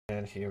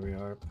And here we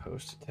are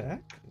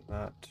post-attack.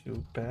 Not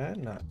too bad,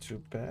 not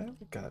too bad.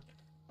 We got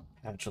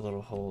patch a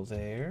little hole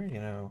there, you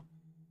know.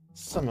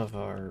 Some of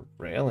our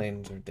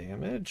railings are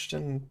damaged,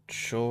 and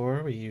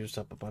sure, we used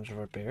up a bunch of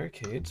our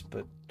barricades,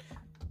 but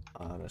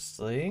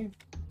honestly,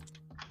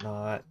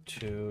 not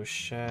too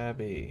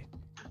shabby.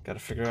 Gotta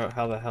figure out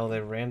how the hell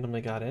they randomly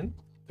got in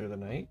through the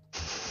night.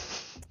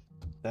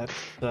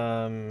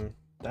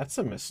 That's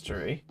a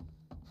mystery.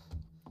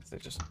 They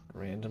just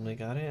randomly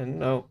got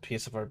in. Oh,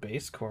 piece of our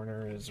base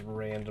corner is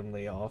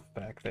randomly off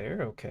back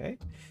there. Okay.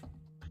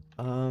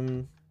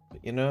 But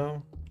you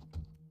know,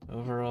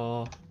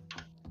 overall,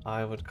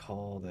 I would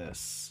call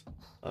this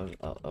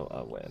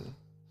a win.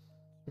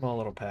 Small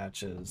little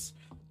patches,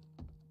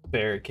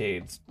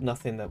 barricades,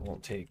 nothing that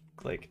won't take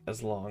like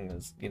as long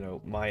as, you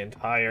know, my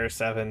entire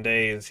 7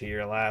 days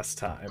here last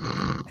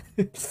time.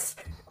 The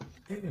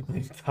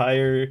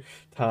entire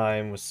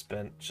time was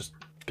spent just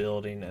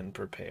building and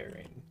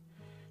preparing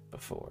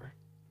before.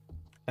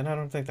 And I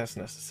don't think that's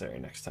necessary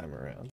next time around.